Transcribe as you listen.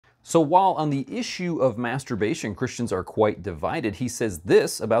So while on the issue of masturbation, Christians are quite divided, he says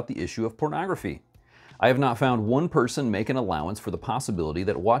this about the issue of pornography. I have not found one person make an allowance for the possibility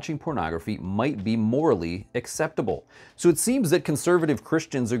that watching pornography might be morally acceptable. So it seems that conservative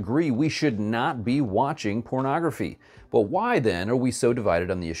Christians agree we should not be watching pornography. But why then are we so divided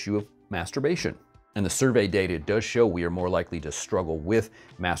on the issue of masturbation? And the survey data does show we are more likely to struggle with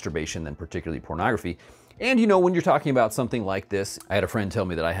masturbation than particularly pornography. And you know, when you're talking about something like this, I had a friend tell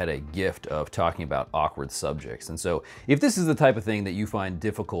me that I had a gift of talking about awkward subjects. And so if this is the type of thing that you find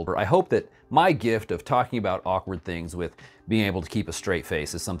difficult, I hope that my gift of talking about awkward things with being able to keep a straight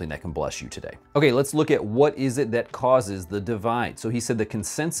face is something that can bless you today. Okay, let's look at what is it that causes the divide. So he said the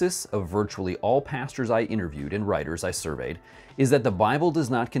consensus of virtually all pastors I interviewed and writers I surveyed is that the Bible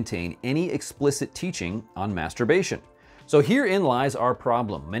does not contain any explicit teaching on masturbation. So herein lies our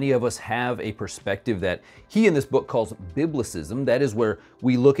problem. Many of us have a perspective that he in this book calls biblicism. That is where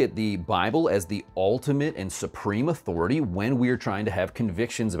we look at the Bible as the ultimate and supreme authority when we are trying to have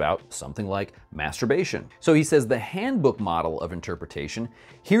convictions about something like masturbation. So he says the handbook model of interpretation,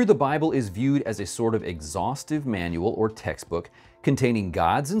 here the Bible is viewed as a sort of exhaustive manual or textbook containing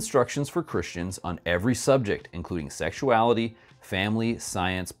God's instructions for Christians on every subject, including sexuality, family,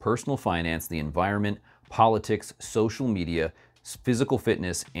 science, personal finance, the environment, politics, social media, physical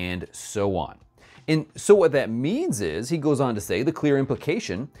fitness, and so on. And so what that means is, he goes on to say, the clear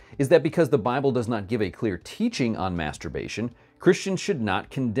implication is that because the Bible does not give a clear teaching on masturbation, Christians should not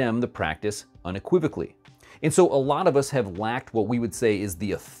condemn the practice unequivocally. And so a lot of us have lacked what we would say is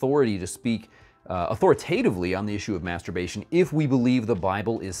the authority to speak authoritatively on the issue of masturbation if we believe the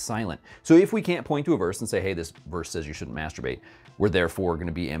Bible is silent. So if we can't point to a verse and say, hey, this verse says you shouldn't masturbate, we're therefore going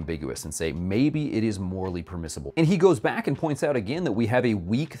to be ambiguous and say maybe it is morally permissible. And he goes back and points out again that we have a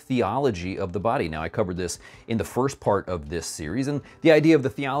weak theology of the body. Now, I covered this in the first part of this series, and the idea of the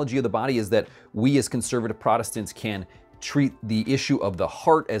theology of the body is that we as conservative Protestants can treat the issue of the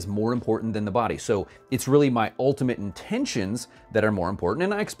heart as more important than the body. So it's really my ultimate intentions that are more important.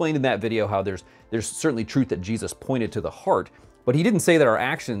 And I explained in that video how there's certainly truth that Jesus pointed to the heart, but he didn't say that our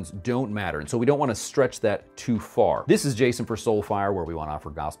actions don't matter. And so we don't want to stretch that too far. This is Jason for Soulfire, where we want to offer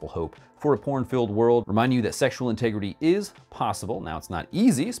gospel hope for a porn-filled world. Remind you that sexual integrity is possible. Now, it's not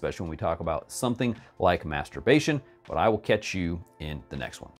easy, especially when we talk about something like masturbation, but I will catch you in the next one.